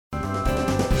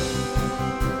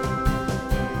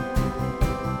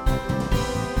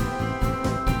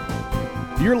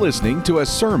You're listening to a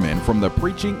sermon from the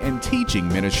preaching and teaching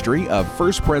ministry of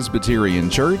First Presbyterian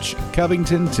Church,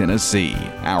 Covington, Tennessee.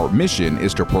 Our mission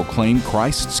is to proclaim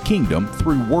Christ's kingdom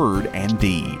through word and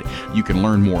deed. You can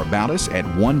learn more about us at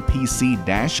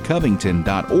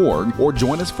 1pc-covington.org or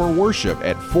join us for worship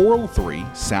at 403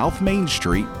 South Main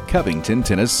Street, Covington,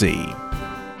 Tennessee.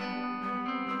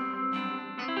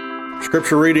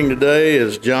 Scripture reading today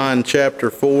is John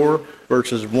chapter 4,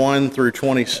 verses 1 through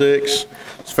 26.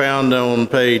 It's found on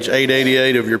page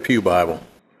 888 of your Pew Bible.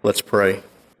 Let's pray.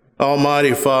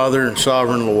 Almighty Father and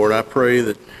Sovereign Lord, I pray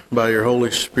that by your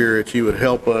Holy Spirit you would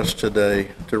help us today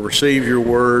to receive your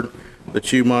word,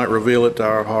 that you might reveal it to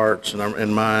our hearts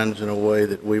and minds in a way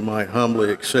that we might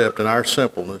humbly accept in our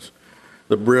simpleness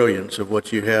the brilliance of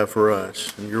what you have for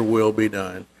us, and your will be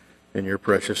done. In your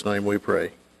precious name we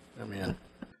pray. Amen.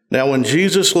 Now when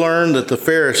Jesus learned that the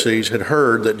Pharisees had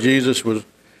heard that Jesus was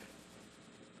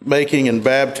making and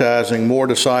baptizing more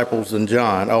disciples than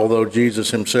John, although Jesus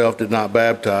himself did not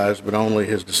baptize, but only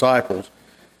his disciples,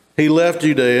 he left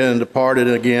Judea and departed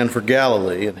again for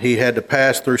Galilee, and he had to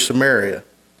pass through Samaria.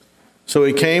 So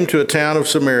he came to a town of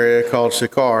Samaria called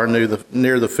Sychar,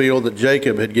 near the field that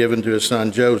Jacob had given to his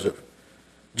son Joseph.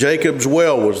 Jacob's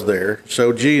well was there,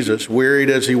 so Jesus, wearied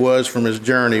as he was from his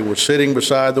journey, was sitting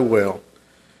beside the well.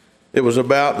 It was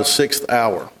about the 6th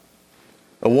hour.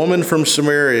 A woman from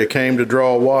Samaria came to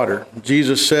draw water.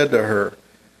 Jesus said to her,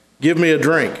 "Give me a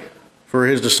drink," for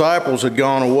his disciples had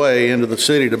gone away into the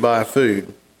city to buy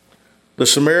food. The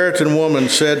Samaritan woman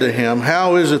said to him,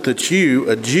 "How is it that you,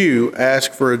 a Jew,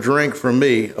 ask for a drink from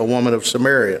me, a woman of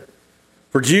Samaria?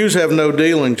 For Jews have no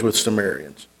dealings with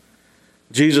Samaritans."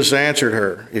 Jesus answered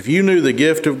her, "If you knew the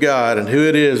gift of God and who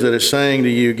it is that is saying to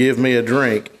you, 'Give me a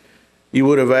drink,' you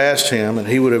would have asked him, and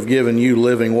he would have given you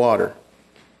living water."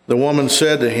 The woman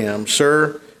said to him,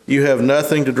 "Sir, you have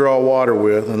nothing to draw water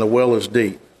with, and the well is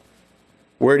deep.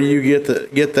 Where do you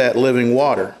get that living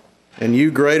water? And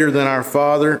you greater than our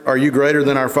father? Are you greater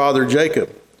than our father Jacob?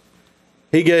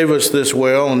 He gave us this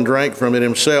well and drank from it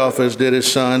himself, as did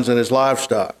his sons and his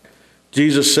livestock."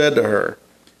 Jesus said to her,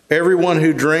 "Everyone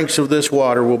who drinks of this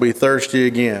water will be thirsty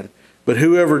again, but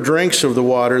whoever drinks of the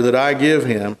water that I give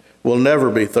him will never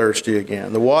be thirsty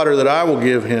again. The water that I will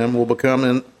give him will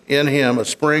become in him a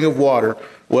spring of water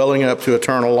welling up to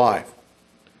eternal life."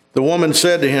 The woman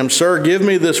said to him, "Sir, give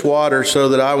me this water so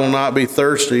that I will not be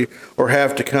thirsty or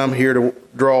have to come here to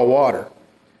draw water."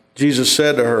 Jesus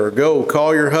said to her, "Go,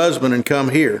 call your husband and come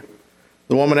here."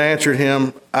 The woman answered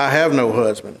him, "I have no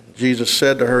husband." Jesus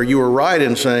said to her, "You are right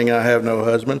in saying, 'I have no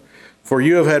husband,' for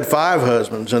you have had 5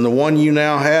 husbands, and the one you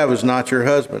now have is not your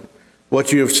husband.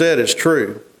 What you have said is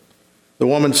true." The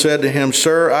woman said to him,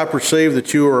 "Sir, I perceive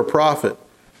that you are a prophet.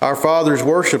 Our fathers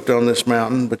worshipped on this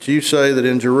mountain, but you say that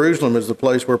in Jerusalem is the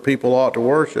place where people ought to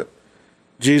worship."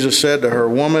 Jesus said to her,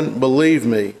 "Woman, believe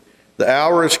me, the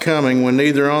hour is coming when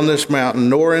neither on this mountain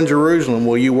nor in Jerusalem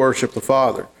will you worship the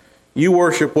Father. You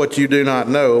worship what you do not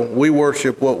know. We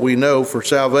worship what we know, for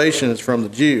salvation is from the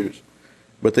Jews.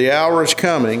 But the hour is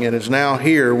coming, and is now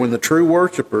here, when the true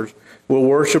worshipers will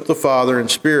worship the Father in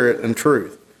spirit and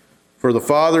truth. For the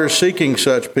Father is seeking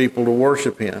such people to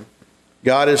worship him.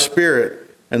 God is spirit,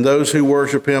 and those who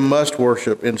worship him must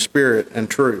worship in spirit and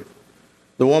truth."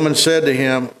 The woman said to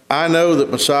him, "I know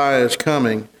that Messiah is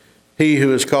coming, he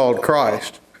who is called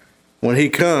Christ. When he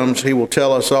comes, he will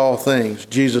tell us all things."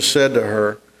 Jesus said to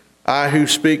her, "I who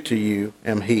speak to you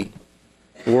am he."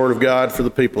 The word of God for the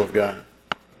people of God.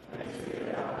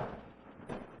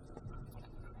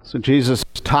 So Jesus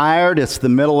is tired. It's the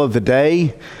middle of the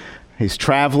day. He's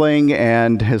traveling,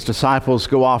 and his disciples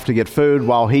go off to get food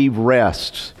while he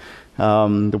rests.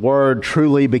 The Word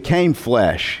truly became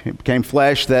flesh. It became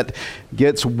flesh that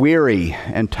gets weary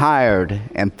and tired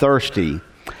and thirsty.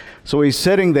 So he's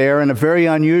sitting there, and a very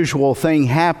unusual thing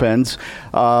happens.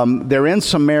 They're in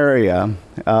Samaria,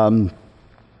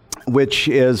 which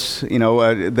is,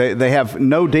 they have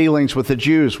no dealings with the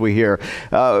Jews, we hear.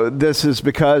 This is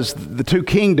because the two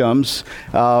kingdoms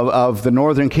of the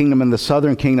northern kingdom and the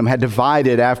southern kingdom had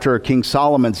divided after King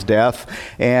Solomon's death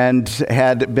and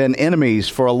had been enemies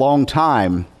for a long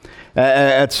time.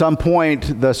 At some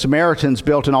point, the Samaritans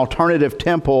built an alternative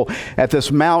temple at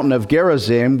this mountain of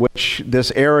Gerizim, which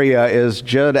this area is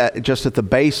just at the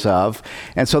base of.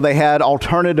 And so they had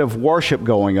alternative worship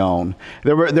going on.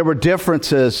 There were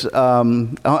differences,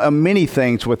 many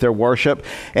things with their worship.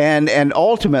 And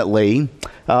ultimately,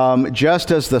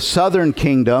 just as the southern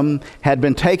kingdom had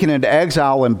been taken into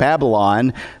exile in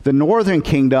Babylon, the northern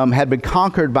kingdom had been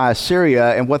conquered by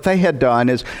Assyria, and what they had done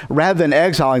is, rather than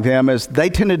exiling them, is they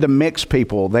tended to mix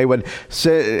people. They would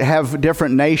have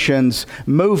different nations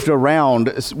moved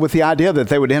around with the idea that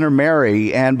they would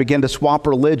intermarry and begin to swap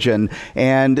religion.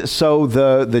 And so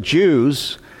the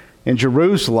Jews in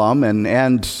Jerusalem,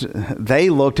 and they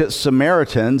looked at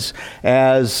Samaritans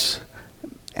as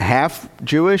half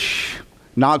Jewish,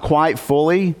 not quite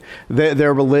fully.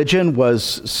 Their religion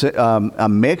was a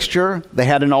mixture. They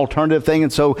had an alternative thing,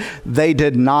 and so they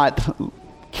did not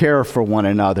care for one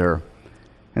another.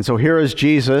 And so here is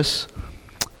Jesus.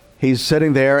 He's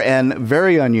sitting there, and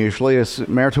very unusually, a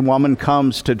Samaritan woman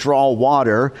comes to draw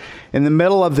water in the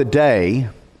middle of the day,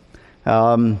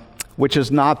 which is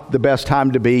not the best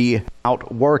time to be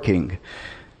out working.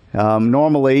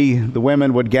 Normally, the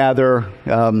women would gather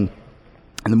in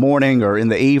the morning or in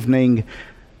the evening.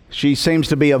 She seems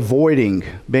to be avoiding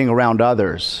being around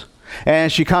others.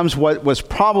 And she comes what was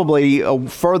probably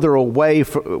further away,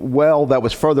 that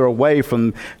was further away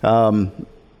from the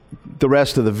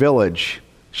rest of the village.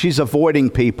 She's avoiding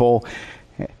people,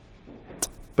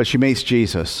 but she meets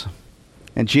Jesus.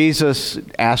 And Jesus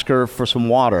asks her for some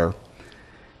water.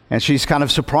 And she's kind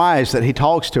of surprised that he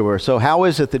talks to her. So how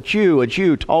is it that a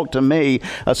Jew, talk to me,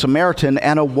 a Samaritan,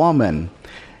 and a woman?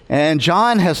 And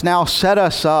John has now set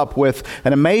us up with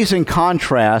an amazing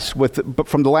contrast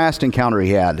from the last encounter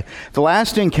he had. The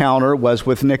last encounter was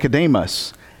with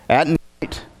Nicodemus at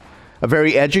night, a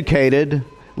very educated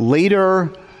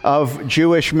leader of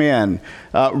Jewish men,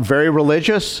 very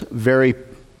religious, very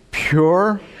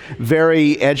pure,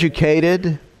 very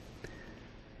educated.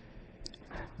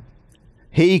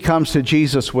 He comes to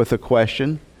Jesus with a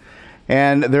question,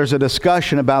 and there's a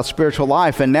discussion about spiritual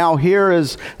life. And now here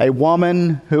is a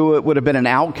woman who would have been an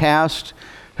outcast,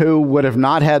 who would have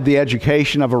not had the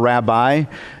education of a rabbi,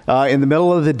 in the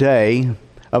middle of the day,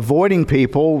 avoiding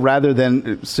people rather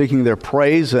than seeking their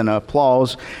praise and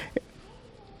applause.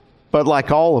 But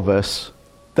like all of us,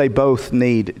 they both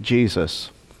need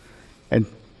Jesus. And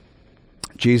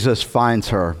Jesus finds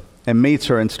her and meets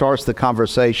her and starts the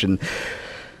conversation.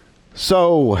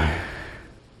 So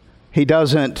he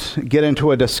doesn't get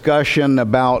into a discussion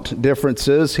about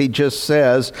differences. He just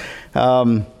says,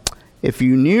 if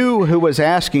you knew who was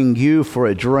asking you for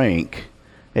a drink,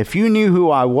 if you knew who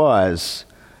I was,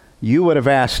 you would have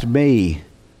asked me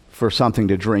for something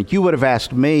to drink. You would have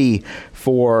asked me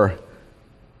for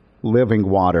living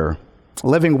water.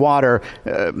 Living water,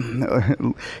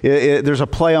 there's a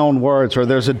play on words, or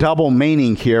there's a double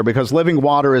meaning here, because living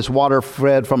water is water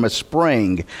fed from a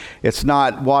spring. It's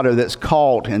not water that's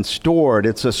caught and stored.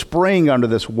 It's a spring under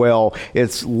this well.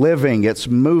 It's living, it's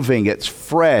moving, it's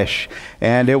fresh,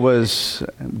 and it was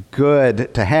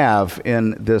good to have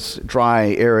in this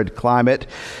dry, arid climate.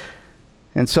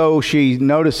 And so she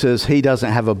notices he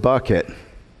doesn't have a bucket.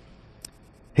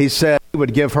 He said he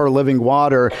would give her living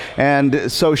water,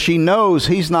 and so she knows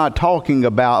he's not talking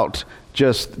about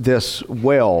just this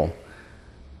well.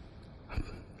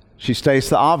 She states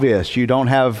the obvious. You don't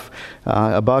have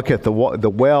a bucket. The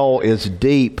well is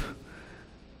deep.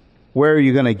 Where are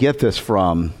you going to get this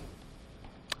from?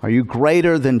 Are you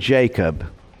greater than Jacob?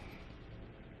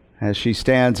 As she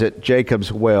stands at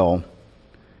Jacob's well.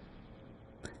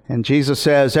 And Jesus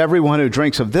says, everyone who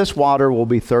drinks of this water will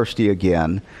be thirsty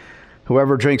again.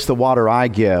 Whoever drinks the water I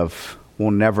give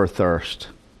will never thirst.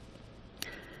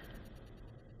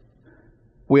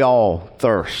 We all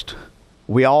thirst.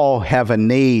 We all have a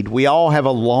need. We all have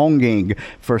a longing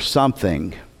for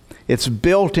something. It's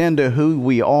built into who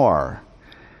we are.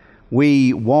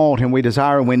 We want and we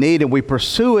desire and we need, and we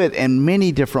pursue it in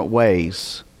many different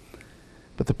ways.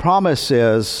 But the promise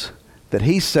is that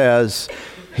he says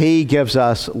he gives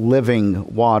us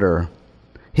living water.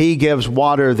 He gives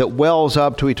water that wells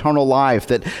up to eternal life,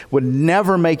 that would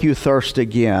never make you thirst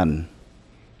again.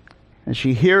 And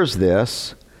she hears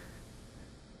this,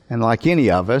 and like any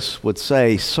of us would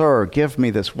say, "Sir, give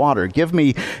me this water. Give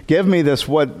me this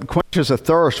what quenches a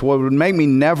thirst, what would make me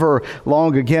never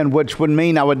long again," which would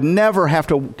mean I would never have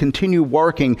to continue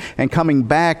working and coming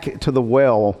back to the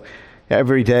well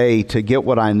every day to get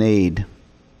what I need.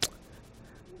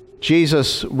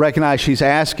 Jesus recognizes she's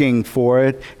asking for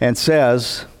it and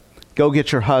says, "Go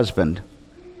get your husband."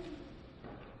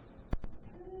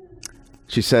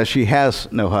 She says she has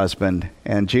no husband,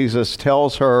 and Jesus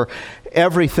tells her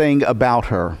everything about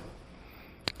her.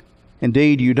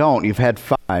 "Indeed, you don't. You've had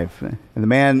 5, and the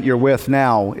man you're with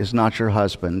now is not your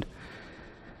husband."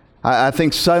 I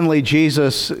think suddenly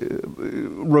Jesus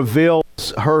reveals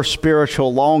her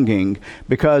spiritual longing,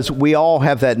 because we all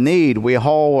have that need. We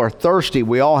all are thirsty.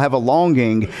 We all have a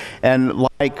longing. And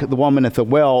like the woman at the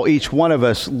well, each one of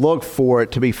us look for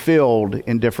it to be filled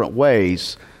in different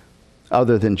ways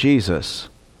other than Jesus.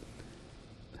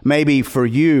 Maybe for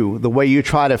you, the way you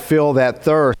try to fill that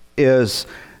thirst is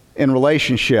in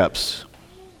relationships,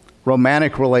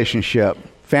 romantic relationship,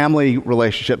 family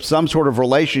relationship, some sort of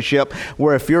relationship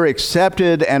where if you're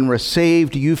accepted and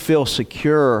received, you feel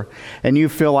secure and you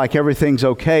feel like everything's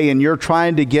okay, and you're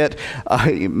trying to get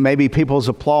maybe people's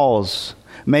applause,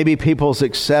 maybe people's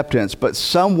acceptance, but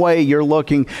some way you're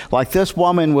looking, like this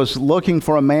woman was looking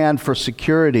for a man for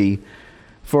security,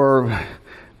 for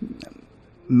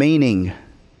meaning,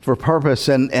 for purpose,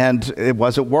 and it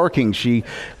wasn't working. She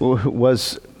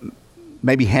was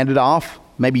maybe handed off,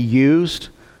 maybe used,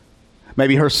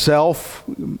 maybe herself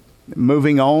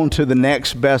moving on to the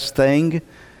next best thing.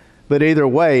 But either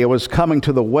way, it was coming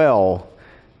to the well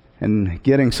and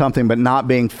getting something but not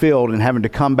being filled and having to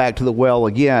come back to the well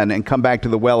again and come back to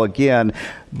the well again,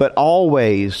 but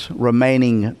always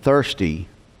remaining thirsty.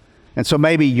 And so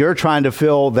maybe you're trying to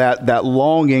fill that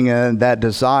longing and that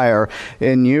desire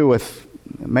in you with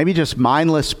maybe just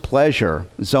mindless pleasure,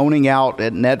 zoning out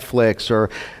at Netflix or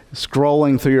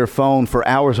scrolling through your phone for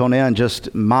hours on end,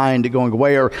 just mind going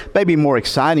away, or maybe more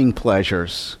exciting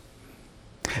pleasures.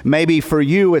 Maybe for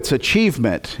you it's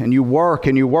achievement, and you work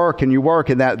and you work and you work,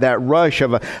 and that rush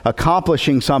of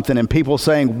accomplishing something and people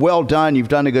saying, well done, you've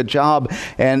done a good job,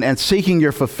 and seeking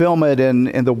your fulfillment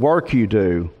in the work you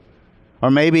do.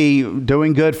 Or maybe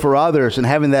doing good for others and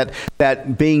having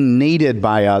that being needed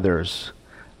by others.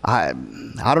 I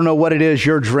don't know what it is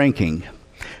you're drinking,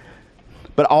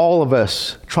 but all of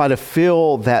us try to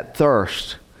fill that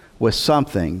thirst with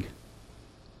something.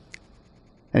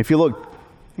 And if you look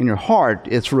in your heart,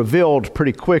 it's revealed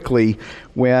pretty quickly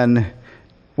when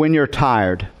you're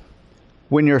tired,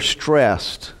 when you're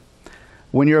stressed,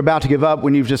 when you're about to give up,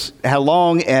 when you've just had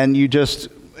long and you just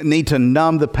need to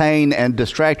numb the pain and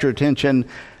distract your attention.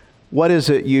 What is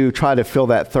it you try to fill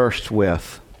that thirst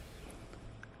with?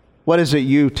 What is it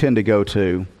you tend to go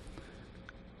to?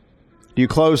 Do you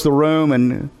close the room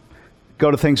and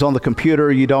go to things on the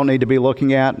computer you don't need to be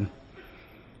looking at?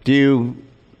 Do you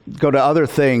go to other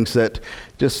things that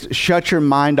just shut your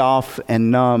mind off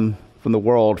and numb from the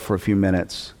world for a few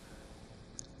minutes?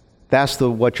 That's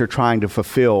what you're trying to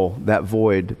fulfill, that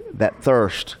void, that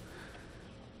thirst.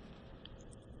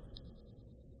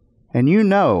 And you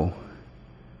know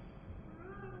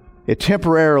it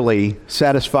temporarily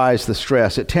satisfies the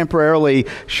stress. It temporarily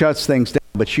shuts things down,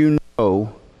 but you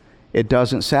know it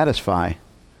doesn't satisfy,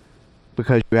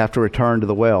 because you have to return to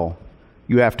the well.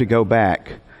 You have to go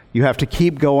back. You have to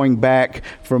keep going back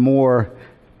for more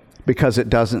because it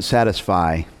doesn't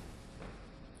satisfy.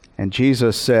 And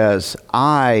Jesus says,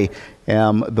 I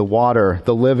am the water,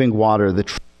 the living water, the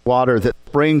true water that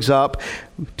springs up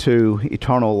to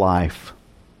eternal life.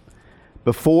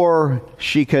 Before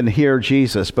she could hear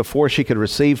Jesus, before she could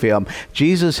receive him,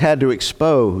 Jesus had to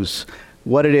expose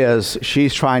what it is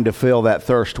she's trying to fill that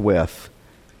thirst with.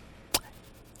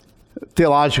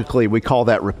 Theologically, we call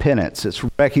that repentance. It's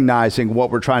recognizing what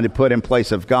we're trying to put in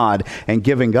place of God and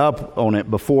giving up on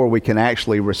it before we can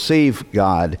actually receive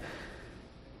God.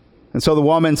 And so the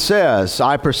woman says,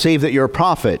 I perceive that you're a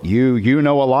prophet. You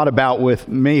know a lot about with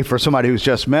me for somebody who's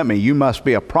just met me. You must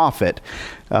be a prophet.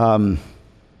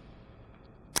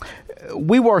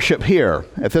 We worship here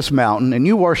at this mountain, and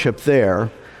you worship there.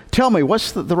 Tell me,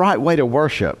 what's the right way to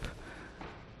worship?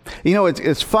 You know,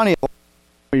 it's funny.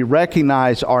 We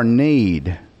recognize our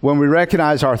need. When we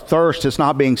recognize our thirst is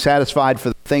not being satisfied for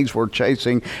the things we're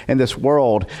chasing in this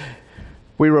world,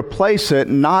 we replace it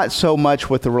not so much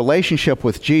with the relationship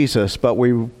with Jesus, but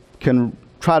we can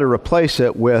try to replace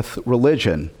it with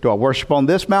religion. Do I worship on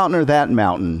this mountain or that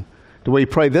mountain? Do we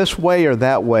pray this way or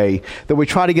that way? That we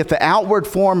try to get the outward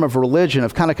form of religion,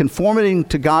 of kind of conforming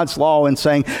to God's law and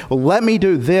saying, well, let me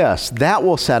do this. That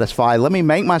will satisfy. Let me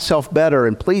make myself better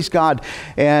and please God.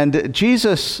 And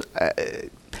Jesus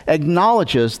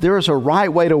acknowledges there is a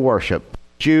right way to worship.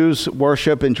 Jews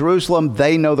worship in Jerusalem.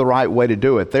 They know the right way to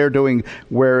do it. They're doing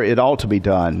where it ought to be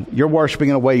done. You're worshiping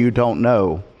in a way you don't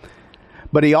know.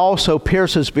 But he also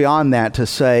pierces beyond that to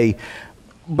say,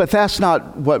 but that's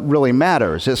not what really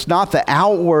matters. It's not the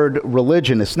outward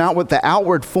religion. It's not what the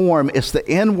outward form. It's the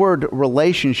inward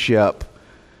relationship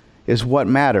is what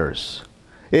matters.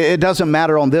 It doesn't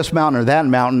matter on this mountain or that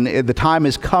mountain. The time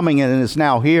is coming and is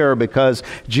now here because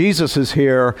Jesus is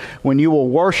here when you will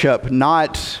worship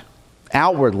not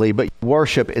outwardly, but you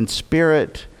worship in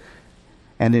spirit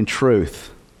and in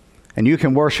truth. And you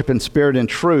can worship in spirit and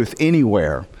truth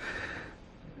anywhere.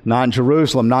 Not in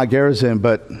Jerusalem, not Gerizim,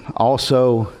 but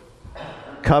also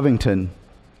Covington,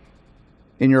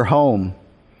 in your home,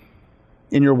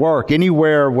 in your work,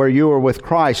 anywhere where you are with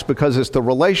Christ, because it's the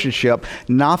relationship,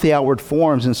 not the outward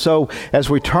forms. And so as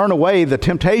we turn away, the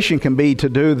temptation can be to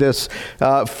do this,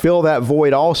 fill that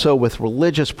void also with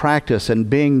religious practice and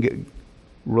being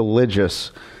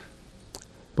religious.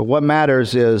 But what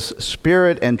matters is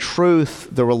spirit and truth,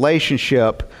 the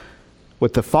relationship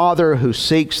with the Father who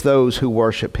seeks those who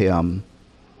worship Him.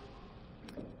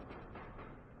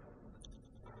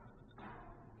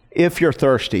 If you're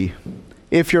thirsty,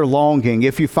 if you're longing,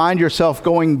 if you find yourself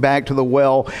going back to the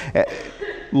well,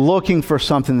 looking for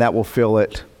something that will fill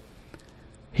it,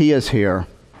 He is here.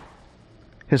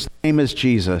 His name is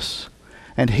Jesus,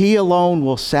 and He alone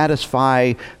will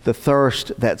satisfy the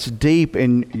thirst that's deep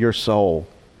in your soul.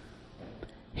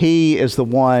 He is the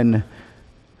one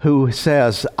who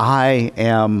says, I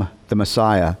am the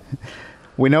Messiah.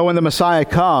 We know when the Messiah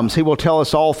comes, He will tell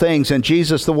us all things, and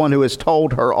Jesus, the one who has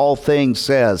told her all things,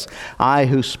 says, I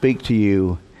who speak to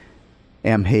you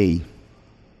am He.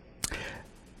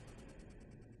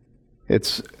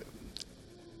 It's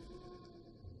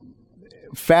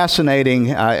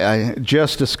fascinating. I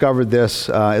just discovered this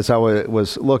as I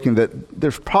was looking, that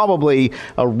there's probably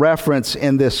a reference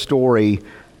in this story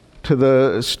to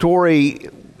the story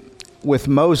with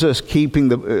Moses leading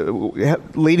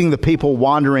the people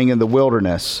wandering in the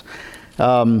wilderness.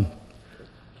 They're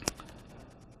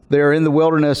in the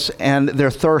wilderness and they're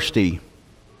thirsty.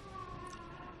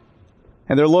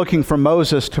 And they're looking for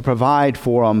Moses to provide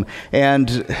for them.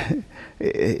 And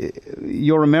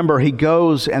you'll remember he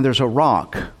goes and there's a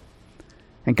rock.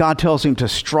 And God tells him to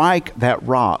strike that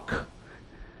rock.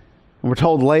 And we're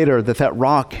told later that that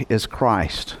rock is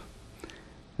Christ.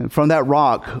 And from that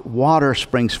rock, water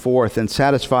springs forth and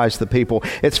satisfies the people.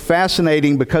 It's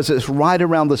fascinating because it's right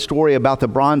around the story about the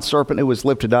bronze serpent who was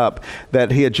lifted up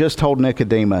that he had just told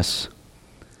Nicodemus.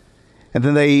 And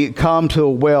then they come to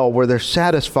a well where they're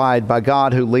satisfied by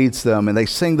God who leads them, and they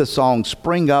sing the song,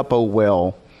 Spring Up, O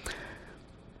Well.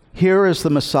 Here is the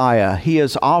Messiah. He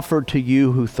is offered to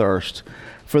you who thirst.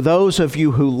 For those of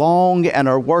you who long and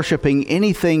are worshiping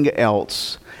anything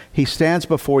else, He stands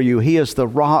before you. He is the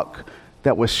rock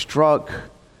that was struck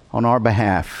on our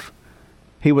behalf.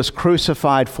 He was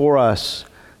crucified for us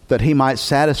that He might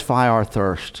satisfy our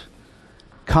thirst.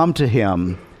 Come to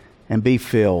Him and be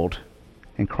filled.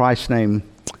 In Christ's name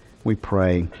we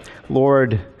pray.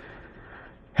 Lord,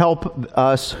 help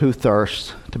us who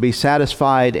thirst to be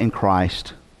satisfied in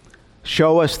Christ.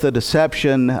 Show us the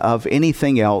deception of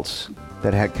anything else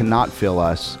that cannot fill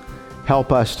us.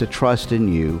 Help us to trust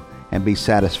in You and be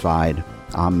satisfied.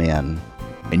 Amen.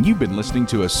 And you've been listening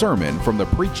to a sermon from the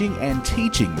preaching and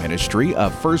teaching ministry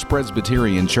of First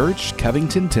Presbyterian Church,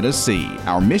 Covington, Tennessee.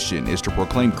 Our mission is to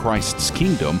proclaim Christ's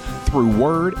kingdom through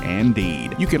word and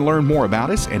deed. You can learn more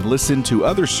about us and listen to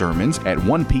other sermons at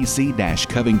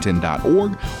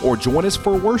 1pc-covington.org or join us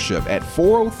for worship at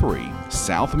 403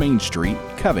 South Main Street,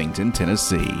 Covington,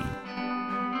 Tennessee.